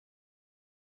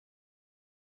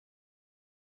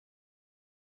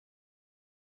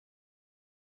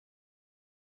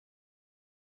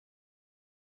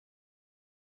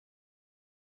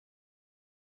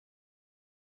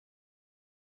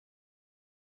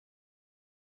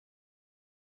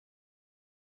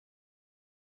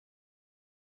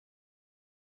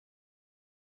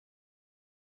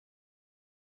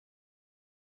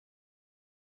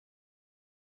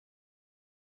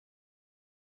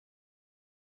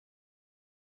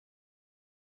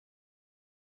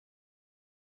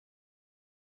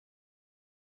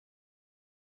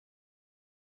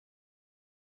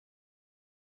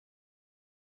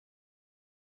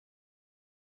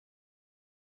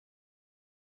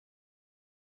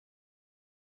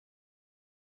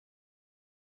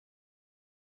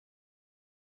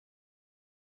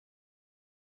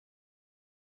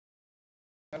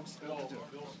But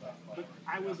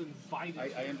I was invited.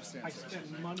 I understand. I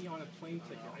spent money on a plane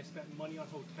ticket. I spent money on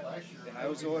hotels. And I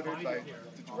was ordered by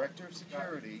the director of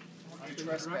security to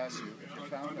trespass you if you're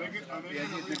found out. The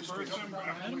administration.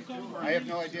 I have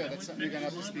no idea. That's something you're going to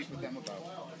have to speak with them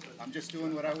about. I'm just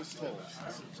doing what I was told.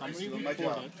 I'm just doing my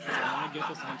job. I want to get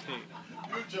this on tape.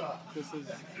 Good job. This is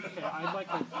okay. I'd like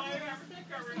to.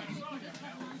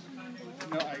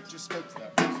 No, I just spoke to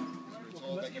them. We were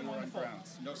told that you were on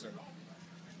grounds. No, sir.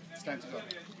 It's time to go.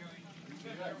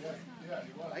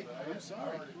 I'm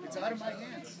sorry. It's out of my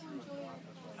hands.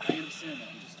 I understand that.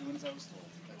 I'm just doing as I was told.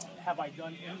 That's all. Have I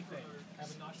done anything?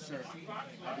 Have I not done Sir, anything?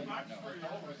 I do not know.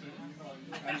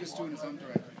 I'm just doing as I'm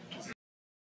directed.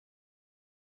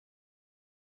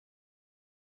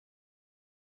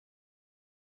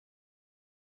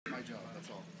 My job. That's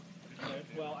all. Okay.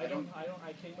 Well, I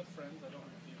came with friends. I don't have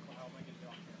a vehicle. How am I getting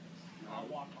off campus? I'll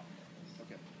walk off campus.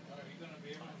 Okay.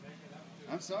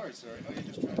 I'm sorry, sir. I know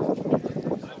you're just trying to.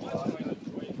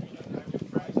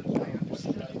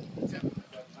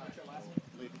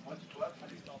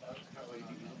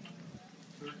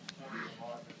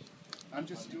 I'm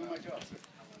just doing my job, sir.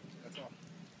 That's all.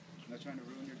 I'm not trying to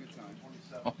ruin your good time.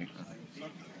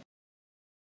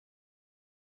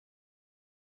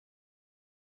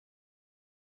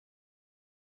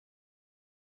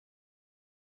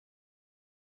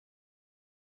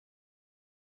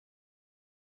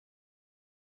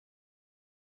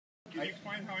 Can you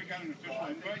explain how I got an official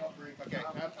invite? Okay,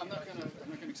 I'm not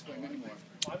gonna explain anymore.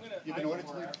 You've been ordered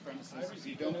to leave the premises. If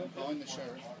you don't, call in the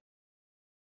sheriff.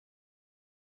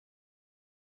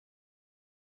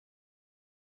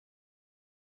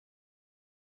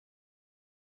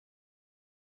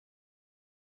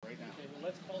 Right now. Okay, well,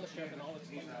 let's call the sheriff and I'll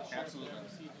explain to the sheriff. Absolutely. And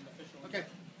receive an official. Okay.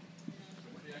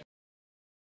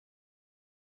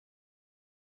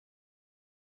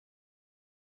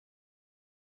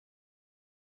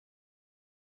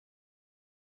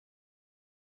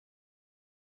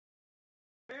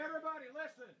 Hey, everybody,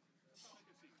 listen.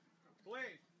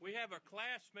 Please. We have a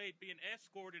classmate being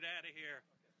escorted out of here.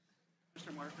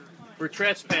 Mr. Marker For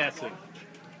trespassing.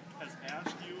 has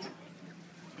asked you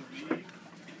to leave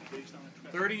based on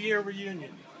a 30-year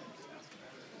reunion.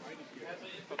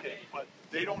 Okay, but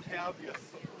they don't have the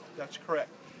that's correct.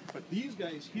 But these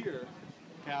guys here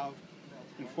have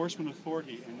enforcement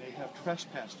authority and they have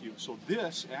trespassed you. So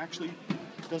this actually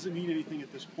doesn't mean anything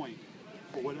at this point.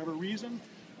 For whatever reason,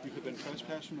 you have been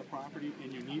trespassed from the property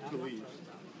and you need to leave.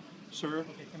 Sir,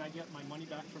 Okay, can I get my money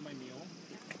back for my meal?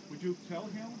 would you tell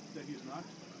him that he's not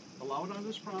allowed on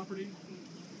this property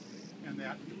and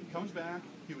that if he comes back,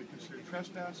 he would consider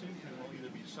trespassing and will either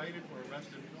be cited or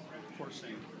arrested for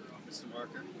same. Mr.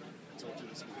 Marker, I told you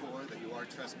this before, that you are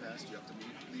trespassed. You have to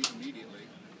leave immediately.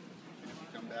 And if you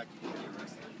come back, you can be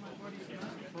arrested.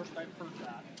 First, I've heard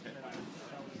that.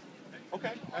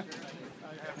 Okay. I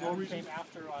have no reason. Came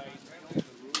after I know the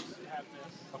rules have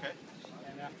this. Okay.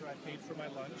 And after I paid for my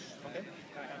lunch. Okay.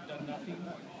 I have done nothing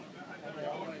at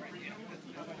all.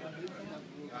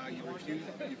 You've refused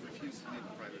to leave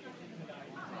a private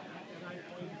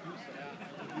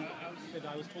And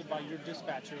I was told by your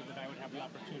dispatcher that I would have the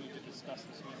opportunity to discuss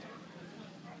this with you.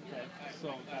 Okay,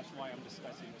 so that's why I'm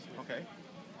discussing this with you. Okay.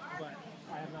 But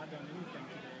I have not done anything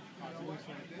today to cause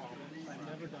any sort of problems. I've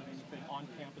never done anything on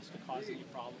campus to cause any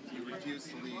problems. You refused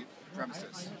to leave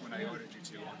premises when I ordered you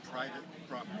to on private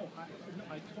property. No,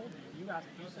 I told you. You asked.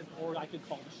 You said, or I could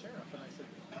call the sheriff, and I said,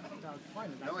 that was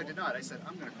fine. And No, I did not. I said,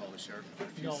 I'm going to call the sheriff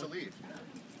if you refuse to leave.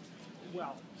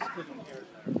 Well, splitting hairs.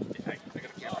 I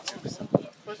got a camera too, so.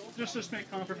 But just to make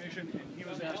confirmation, and he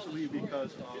was asked to leave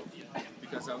because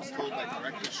Because I was told by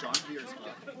Director Sean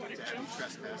Beersma to have you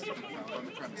trespassed if you found on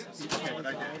the premises. That's what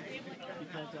I did.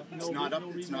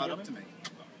 It's not up to me.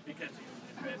 Because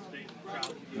of investing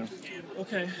crowd.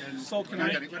 Okay, so We're can not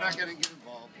I? getting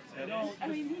involved. No, I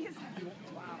mean, he's.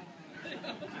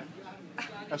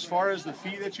 as far as the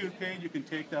fee that you had paid, you can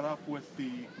take that up with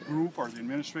the group or the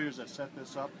administrators that set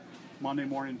this up Monday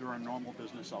morning during normal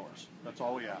business hours. That's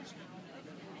all we ask.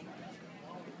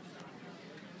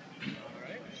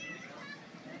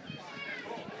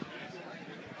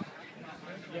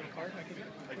 You have a card I could get?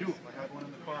 I do. I have one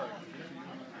in the car. I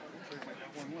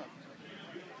have one left.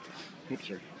 Oops,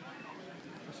 sir.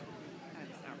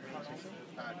 No.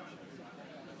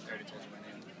 I already told you my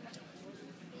name.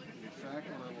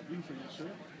 Exactly what I will do for you,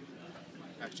 sir.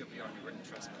 Actually, you'll be on your written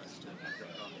trespass too.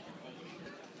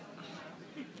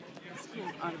 School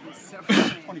ought to be so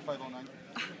ashamed. 2509.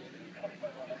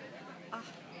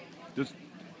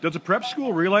 Does the prep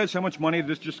school realize how much money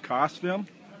this just costs them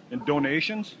in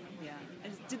donations? Yeah.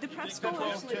 Did the prep school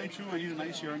actually? 10-2, I need an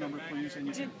ICR number, please. And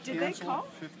you Did can they cancel call?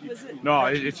 52. Was it? No,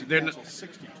 Actually, it's you can they're cancel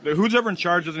 62. who's ever in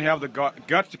charge doesn't have the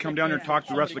guts to come down here and talk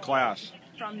to the rest of the class.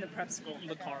 From the prep school.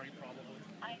 Lakari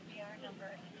probably.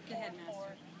 The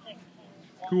headmaster.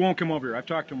 Who won't come over here? I've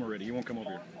talked to him already. He won't come over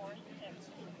here.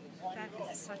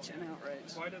 That is such an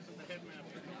outrage. Why doesn't the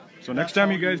headmaster? So next time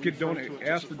you guys get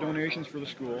ask for donations for the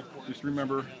school, just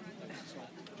remember Do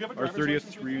you have a our driver's 30th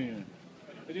license with you? reunion.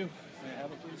 I do. May I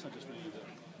have it, please? I just need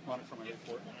to run it for my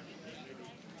report.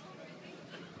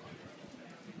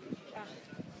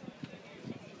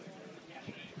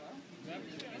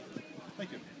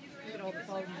 Thank you. Look at all the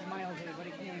thousands of miles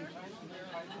everybody came.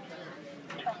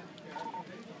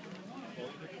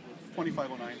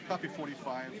 2509, copy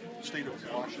 45, State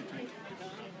of Washington.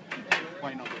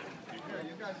 My number.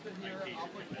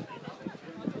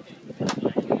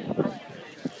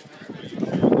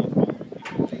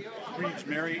 Reads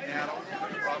Mary, Adam,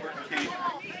 Robert, Kate,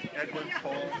 Edward,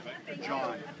 Paul,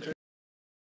 John.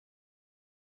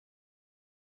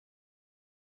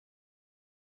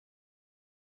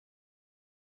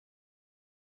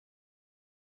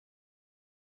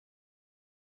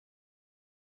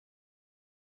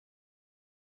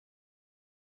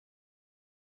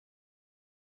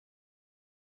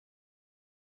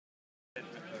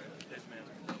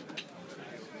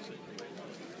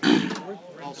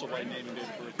 Also by name and date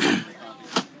of birth.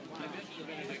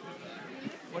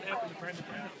 What happened to Brandon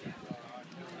Brown?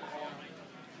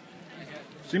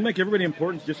 Seemed like everybody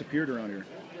important's disappeared around here.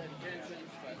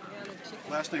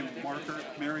 Last name Marker,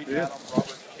 Mary, Adam,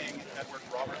 Robert, King, Edward,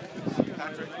 Robert,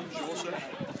 Patrick, Joseph,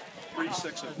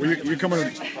 36 of Well, you're coming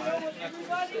in. 65.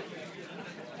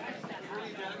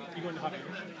 You going to Hot Irish?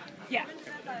 Yeah.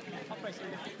 How can I say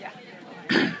that?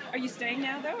 Yeah. Are you staying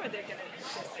now though, or they're gonna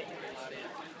insist that you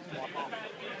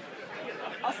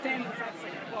I'll stand in front for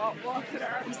you. We'll all put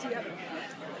our arms together.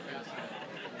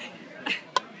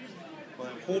 Well,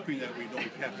 I'm hoping that we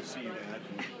don't have to see that.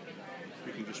 And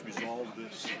we can just resolve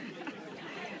this.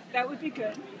 That would be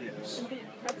good. Yes. And the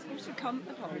prep school should come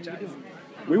apologize.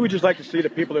 We would just like to see the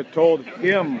people that told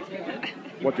him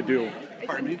what to do.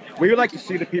 Pardon me? We would like to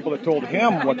see the people that told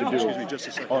him what to do. Excuse me just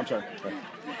a second. Oh, I'm sorry.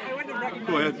 I wouldn't have recognized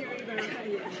Go ahead. you either.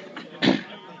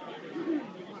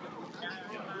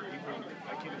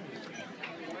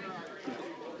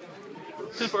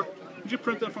 Jennifer, would you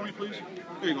print that for me, please?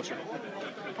 There you go, sir.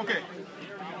 Okay.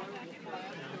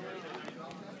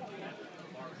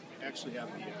 Actually have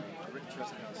the written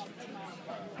trespass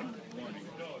warning.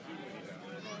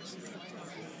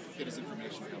 Get his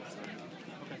information out.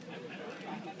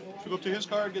 Should we go up to his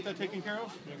car and get that taken care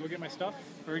of? Can I go get my stuff?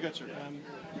 Very good, sir.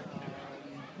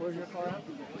 Where's your car at?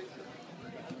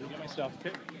 Go get my stuff.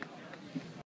 Okay.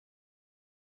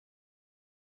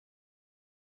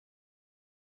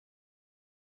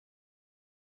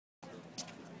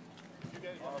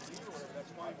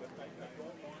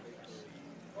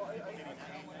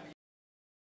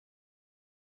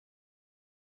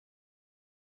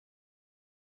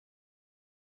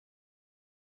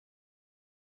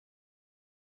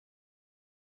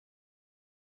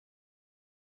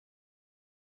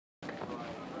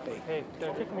 Hey,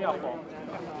 they're kicking me off, Paul.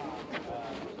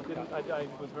 I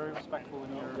was very respectful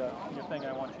in your thing.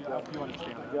 I want you to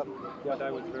understand that. Yep. But I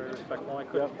was very respectful. I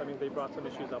could. I mean, they brought some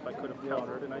issues up. I could have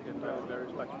countered, and I didn't. I was very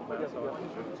respectful of that.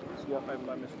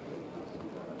 So, I missed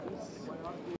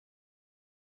it.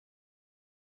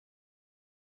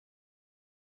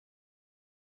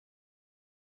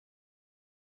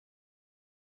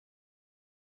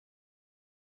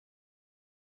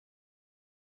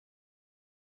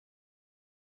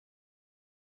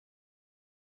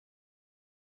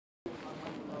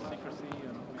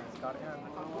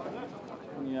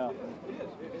 Yeah,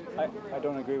 I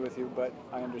don't agree with you, but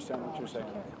I understand what you're saying.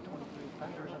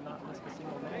 Offenders and not list a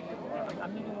single name.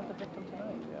 I'm meeting with the victim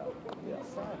tonight. Yeah. It's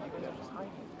sad. You guys are just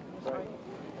hiding. Right.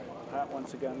 That,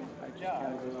 once again, I just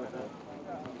can't agree with it.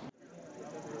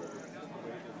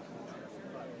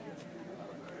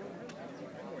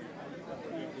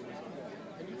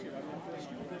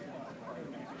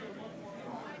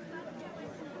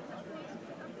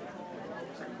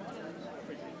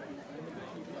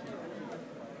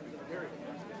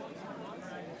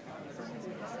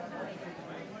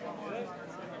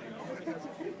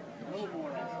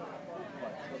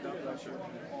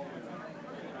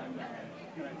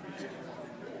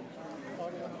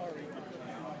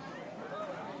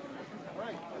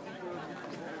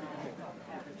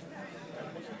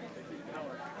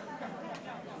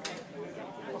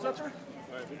 What's that, sir?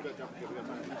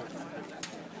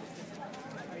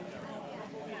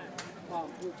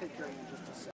 We'll take care of you in just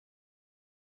a second.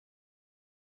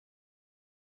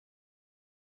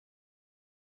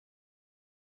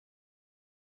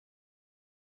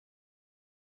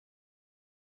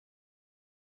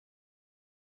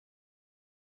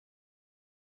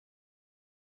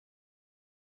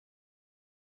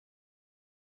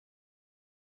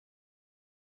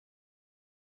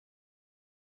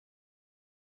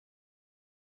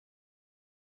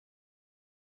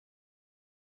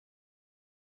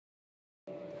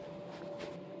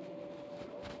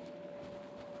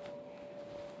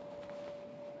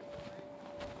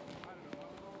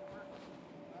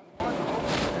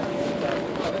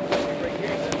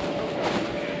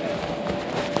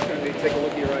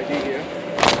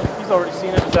 already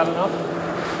seen it. Is that enough?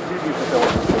 You've used the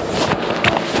building.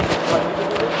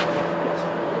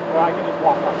 Or I can just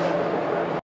walk up.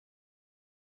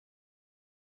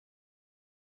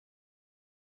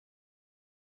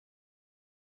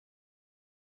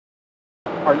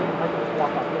 Are you? I can just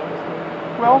walk up.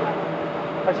 Well,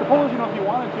 I suppose, you know, if you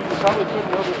wanted to, you probably could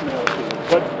mail this mail to you.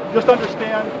 But just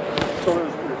understand, so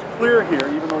it's clear here,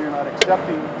 even though you're not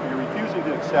accepting, you're refusing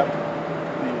to accept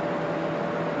the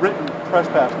written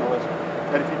trespass notice,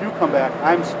 that if you do come back,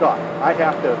 I'm stuck. I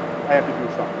have to do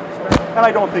something. And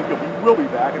I don't think we'll be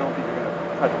back. I don't think you're going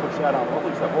to try to push that on. Well, at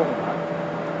least I hope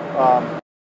not.